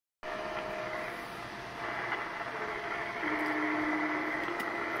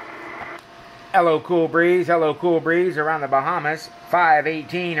Hello, Cool Breeze. Hello, Cool Breeze around the Bahamas.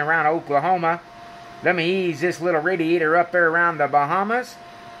 518 around Oklahoma. Let me ease this little radiator up there around the Bahamas.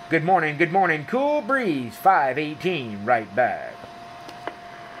 Good morning, Cool Breeze. 518, right back.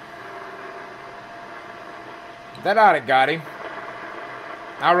 That ought to got him.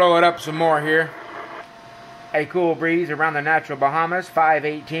 I'll roll it up some more here. Hey, Cool Breeze around the natural Bahamas.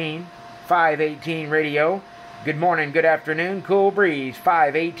 518. 518 radio. Good morning, good afternoon, Cool Breeze,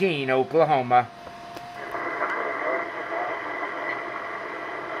 518, Oklahoma.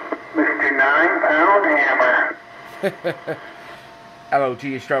 Mr. 9 Pound Hammer. Hello to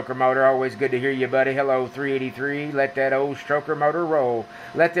you, Stroker Motor. Always good to hear you, buddy. Hello, 383. Let that old Stroker Motor roll.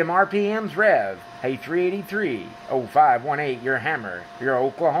 Let them RPMs rev. Hey, 383, 0518, your hammer. Your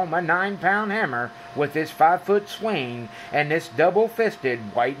Oklahoma 9-pound hammer with this 5-foot swing and this double-fisted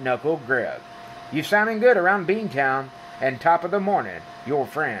white-knuckle grip. You sounding good around Beantown, and top of the morning, your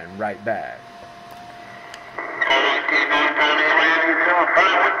friend right back.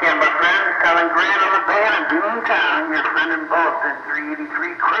 Sounding great on the band in Beantown. Your friend in Boston,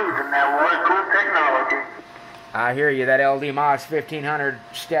 383 cruising that water cool technology. I hear you. That LD Moss 1500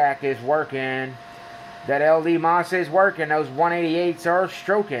 stack is working. That LD Moss is working. Those 188s are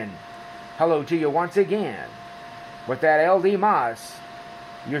stroking. Hello to you once again. With that LD Moss,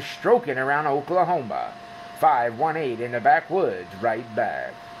 you're stroking around Oklahoma. 518 in the backwoods, right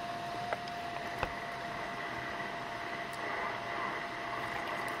back.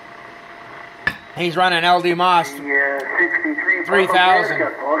 He's running LD Moss 3000.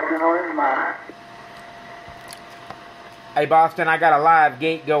 Hey, Boston, I got a live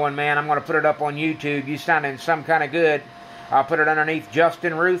gate going, man. I'm going to put it up on YouTube. You sounding some kind of good. I'll put it underneath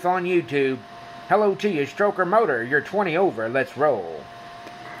Justin Ruth on YouTube. Hello to you, Stroker Motor. You're 20 over. Let's roll.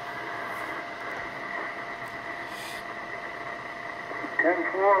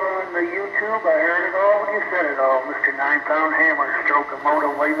 10-4 on the YouTube. I heard it all when you said it all. Mr. 9-Pound Hammer, Stroker Motor,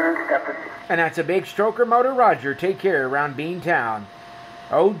 waving and stepping. And that's a big Stroker Motor, Roger. Take care around Beantown.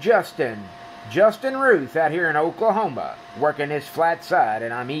 Oh, Justin Ruth out here in Oklahoma, working this flat side,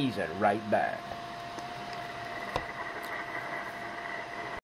 and I'm easing right back.